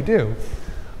understand what you do."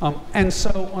 And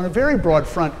so on a very broad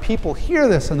front, people hear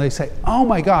this and they say, "Oh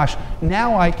my gosh,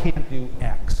 now I can't do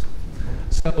X."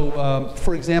 So,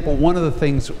 for example, one of the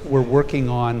things we're working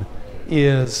on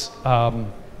is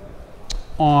on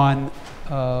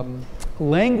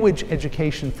language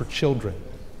education for children.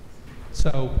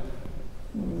 So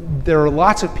there are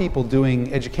lots of people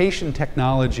doing education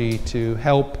technology to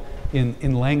help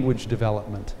in language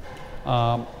development,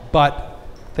 but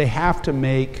they have to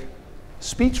make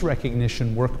speech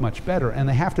recognition work much better, and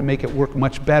they have to make it work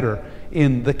much better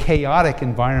in the chaotic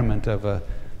environment of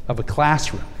a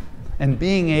classroom. And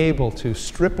being able to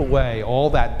strip away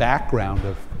all that background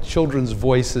of children's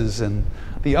voices and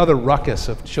the other ruckus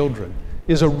of children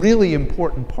is a really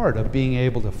important part of being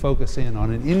able to focus in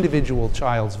on an individual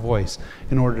child's voice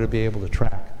in order to be able to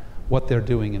track what they're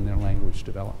doing in their language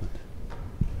development.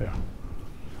 Yeah.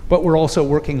 But we're also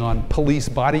working on police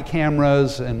body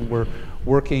cameras, and we're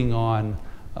working on,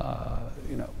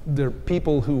 you know, there are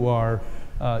people who are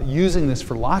using this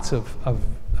for lots of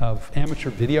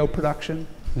amateur video production.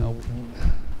 You know,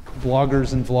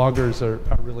 bloggers and vloggers are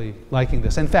really liking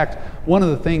this. In fact, one of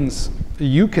the things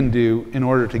you can do in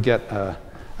order to get a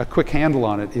quick handle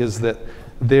on it is that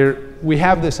we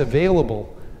have this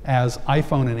available as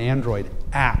iPhone and Android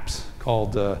apps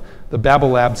called the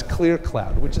Babel Labs Clear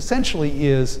Cloud, which essentially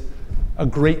is a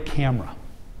great camera.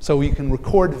 So you can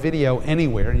record video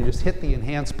anywhere, and you just hit the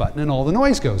enhance button and all the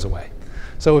noise goes away.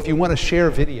 So if you want to share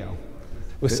video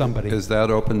with somebody. Is that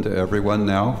open to everyone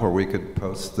now, where we could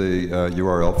post the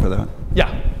URL for that?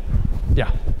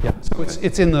 Yeah. So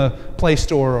it's in the Play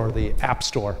Store or the App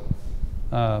Store,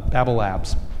 Babel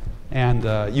Labs. And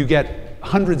you get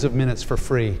hundreds of minutes for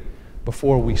free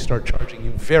before we start charging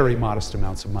you very modest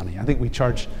amounts of money. I think we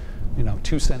charge, you know,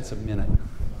 2 cents a minute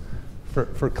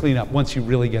for cleanup once you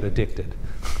really get addicted.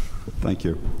 Thank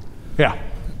you. Yeah.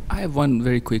 I have one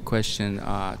very quick question.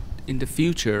 In the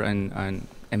future and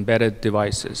embedded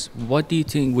devices, what do you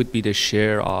think would be the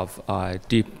share of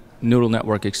deep neural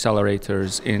network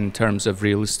accelerators in terms of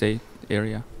real estate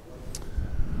area?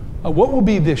 What will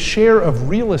be the share of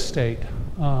real estate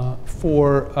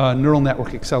for neural network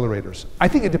accelerators? I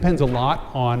think it depends a lot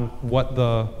on what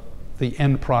the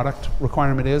end product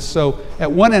requirement is. So at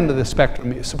one end of the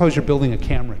spectrum, suppose you're building a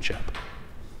camera chip.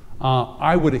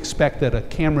 I would expect that a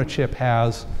camera chip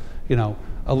has, you know,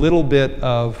 a little bit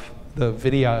of the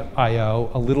video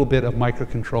I/O, a little bit of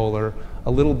microcontroller, a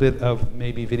little bit of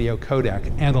maybe video codec,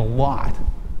 and a lot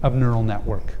of neural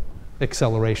network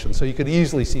acceleration. So you could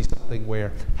easily see something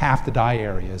where half the die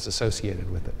area is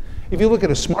associated with it. If you look at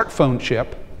a smartphone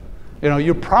chip, you know,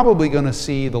 you're probably going to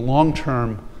see the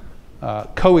long-term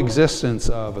coexistence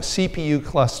of a CPU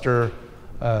cluster,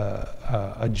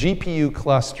 a GPU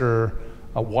cluster,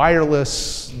 a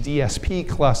wireless DSP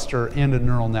cluster and a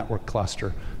neural network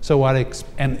cluster. So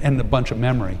and a bunch of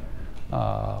memory,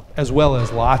 as well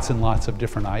as lots and lots of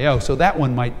different I/O. So that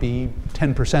one might be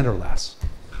 10% or less.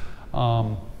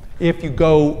 If you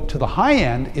go to the high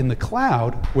end in the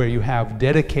cloud, where you have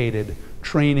dedicated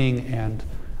training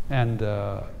and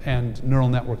neural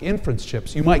network inference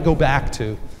chips, you might go back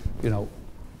to,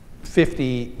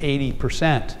 50,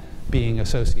 80% being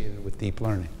associated with deep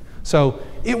learning. So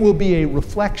it will be a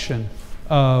reflection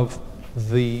of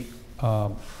the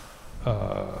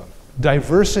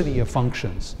diversity of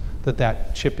functions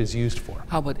that chip is used for.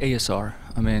 How about ASR?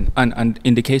 I mean, and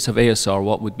in the case of ASR,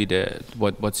 what would be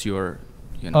what's your,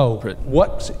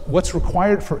 what's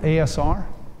required for ASR?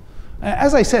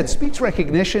 As I said, speech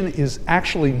recognition is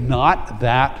actually not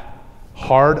that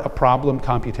hard a problem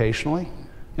computationally.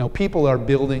 People are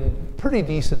building pretty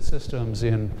decent systems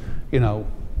in,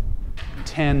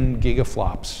 10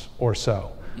 gigaflops or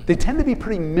so. They tend to be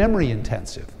pretty memory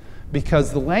intensive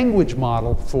because the language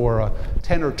model for a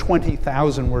 10 or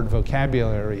 20,000 word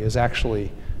vocabulary is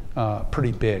actually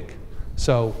pretty big.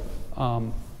 So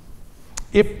and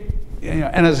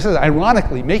as I said,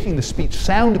 ironically, making the speech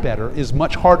sound better is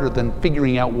much harder than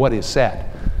figuring out what is said.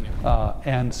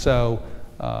 And so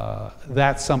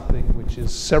that's something which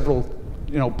is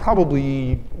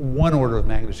probably one order of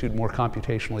magnitude more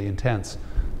computationally intense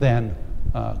than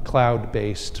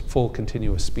cloud-based full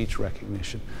continuous speech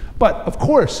recognition. But of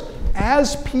course,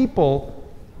 as people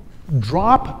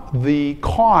drop the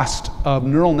cost of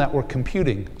neural network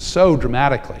computing so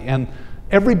dramatically, and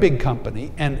every big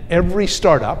company and every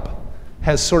startup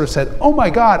has sort of said, oh my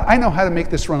God, I know how to make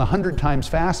this run 100 times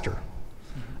faster.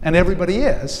 And everybody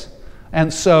is.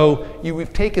 And so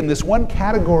we've taken this one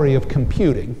category of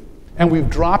computing and we've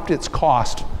dropped its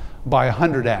cost by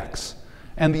 100x.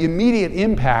 And the immediate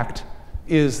impact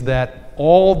is that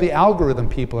all the algorithm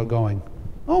people are going,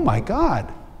 oh my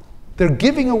God, they're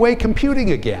giving away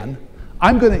computing again.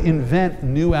 I'm going to invent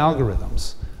new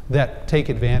algorithms that take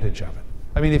advantage of it.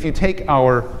 I mean, if you take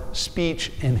our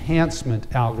speech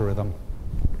enhancement algorithm,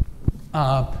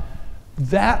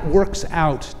 that works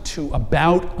out to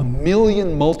about 1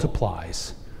 million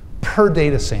multiplies per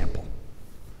data sample.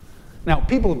 Now,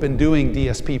 people have been doing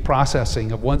DSP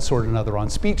processing of one sort or another on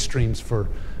speech streams for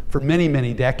many,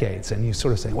 many decades, and you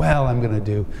sort of say, well, I'm going to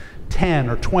do 10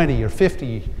 or 20 or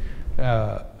 50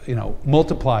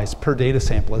 multiplies per data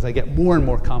sample as I get more and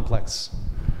more complex.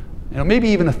 Maybe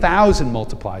even 1,000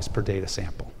 multiplies per data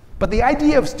sample. But the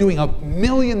idea of doing 1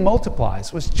 million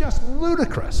multiplies was just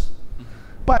ludicrous.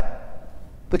 But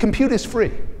the compute is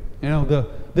free.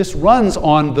 This runs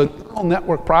on the neural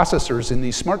network processors in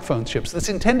these smartphone chips that's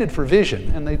intended for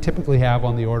vision, and they typically have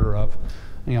on the order of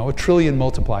 1 trillion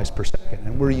multiplies per second,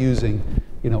 and we're using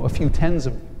a few tens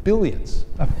of billions.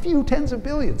 A few tens of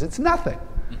billions. It's nothing.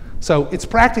 So it's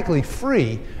practically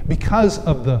free because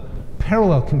of the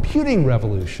parallel computing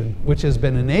revolution, which has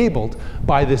been enabled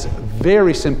by this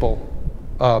very simple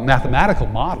mathematical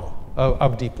model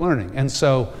of deep learning. And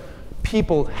so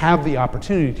people have the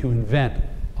opportunity to invent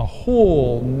a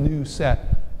whole new set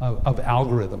of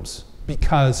algorithms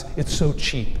because it's so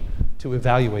cheap to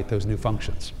evaluate those new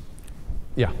functions.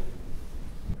 Yeah.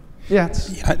 Yeah.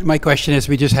 My question is,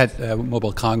 we just had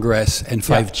Mobile Congress and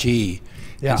 5G.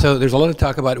 Yeah. And so there's a lot of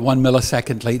talk about 1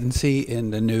 millisecond latency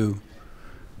in the new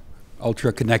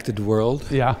ultra-connected world.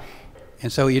 Yeah.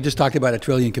 And so you just talked about 1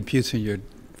 trillion computes in your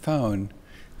phone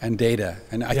and data.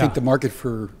 And I think the market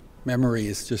for memory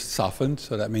is just softened.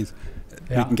 So that means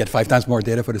we can get 5 times more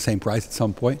data for the same price at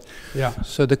some point. Yeah.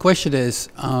 So the question is,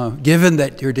 given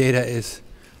that your data is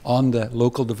on the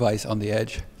local device on the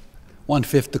edge,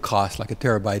 1/5 the cost, like a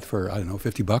terabyte for, I don't know,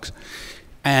 $50.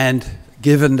 And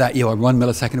given that you are 1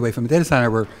 millisecond away from the data center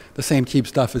where the same cheap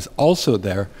stuff is also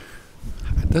there,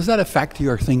 does that affect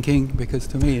your thinking? Because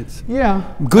to me, it's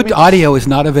good audio is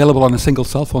not available on a single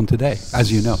cell phone today,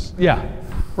 as you know. Yeah,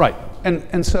 right.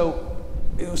 And so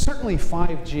certainly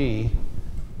 5G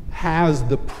has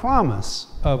the promise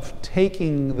of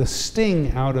taking the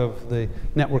sting out of the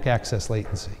network access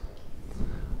latency.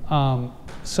 And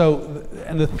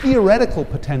the theoretical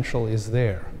potential is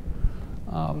there.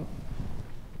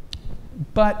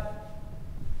 But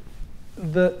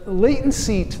the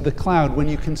latency to the cloud, when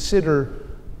you consider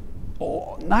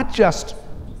not just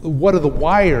what are the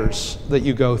wires that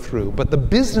you go through, but the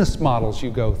business models you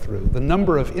go through, the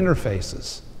number of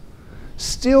interfaces,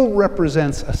 still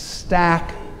represents a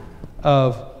stack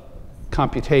of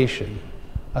computation,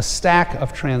 a stack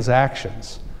of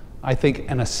transactions, I think,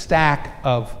 and a stack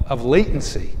of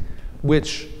latency,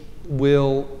 which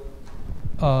will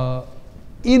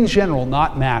in general,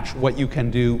 not match what you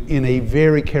can do in a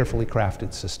very carefully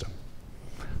crafted system.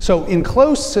 So in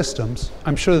closed systems,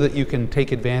 I'm sure that you can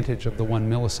take advantage of the 1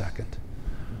 millisecond.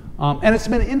 And it's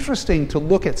been interesting to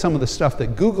look at some of the stuff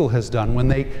that Google has done when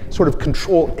they sort of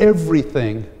control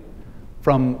everything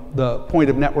from the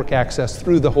point of network access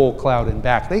through the whole cloud and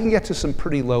back. They can get to some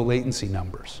pretty low latency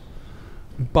numbers.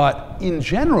 But in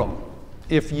general,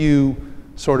 if you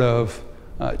sort of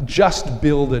just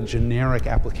build a generic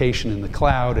application in the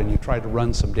cloud and you try to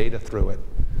run some data through it,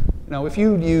 now if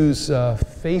you use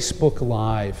Facebook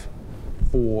Live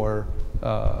for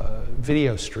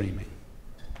video streaming,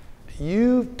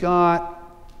 you've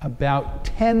got about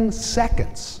 10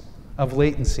 seconds of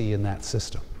latency in that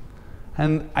system.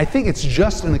 And I think it's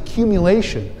just an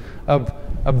accumulation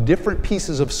of different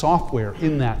pieces of software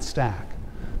in that stack.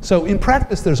 So in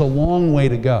practice, there's a long way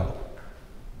to go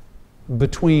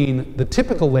between the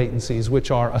typical latencies,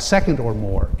 which are a second or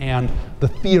more, and the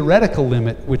theoretical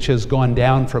limit, which has gone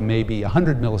down from maybe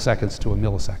 100 milliseconds to a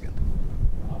millisecond.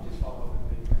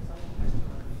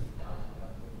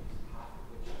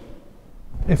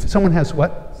 If someone has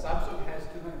what? Samsung has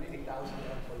 280,000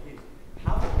 employees.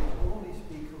 How can they only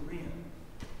speak Korean?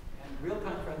 And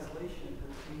real-time translation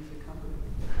between the company.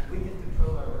 We can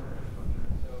control our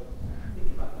infrastructure. So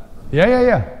think about that.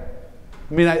 Yeah.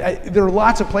 I mean, there are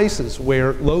lots of places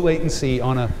where low latency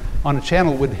on a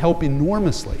channel would help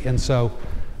enormously. And so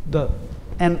you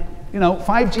know,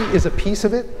 5G is a piece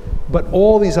of it, but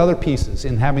all these other pieces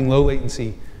in having low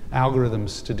latency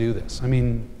algorithms to do this. I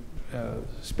mean,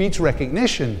 speech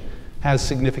recognition has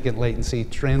significant latency.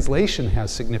 Translation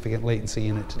has significant latency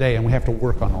in it today, and we have to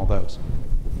work on all those.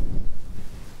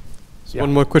 So yeah.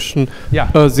 One more question. Yeah.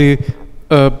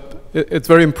 It's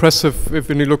very impressive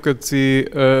when you look at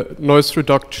the noise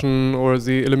reduction or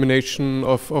the elimination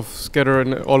of scatter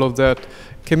and all of that.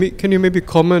 Can you maybe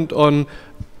comment on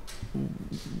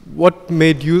what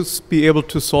made you be able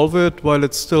to solve it while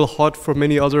it's still hard for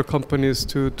many other companies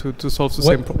to solve the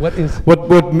same problem?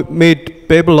 What made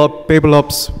Babel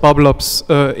Ops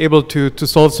able to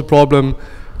solve the problem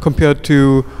compared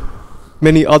to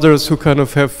many others who kind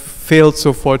of have failed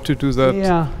so far to do that?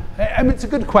 Yeah, I mean, it's a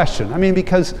good question. I mean,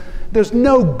 because there's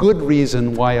no good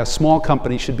reason why a small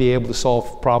company should be able to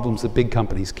solve problems that big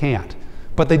companies can't,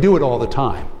 but they do it all the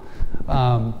time.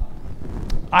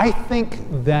 I think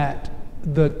that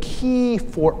the key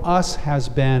for us has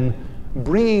been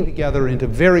bringing together into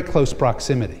very close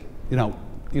proximity, you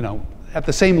know, at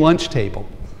the same lunch table,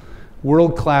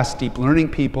 world-class deep learning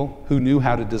people who knew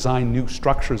how to design new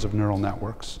structures of neural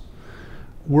networks,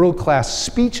 world-class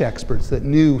speech experts that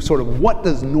knew sort of what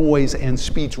does noise and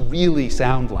speech really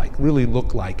sound like, really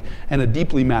look like, in a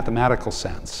deeply mathematical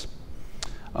sense.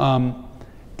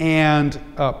 And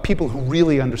people who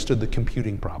really understood the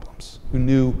computing problems, who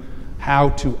knew how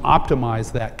to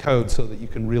optimize that code so that you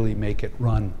can really make it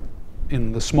run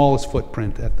in the smallest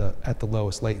footprint at the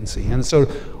lowest latency. And so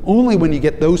only when you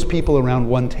get those people around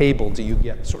one table do you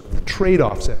get sort of the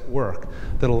trade-offs at work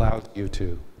that allows you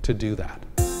to do that.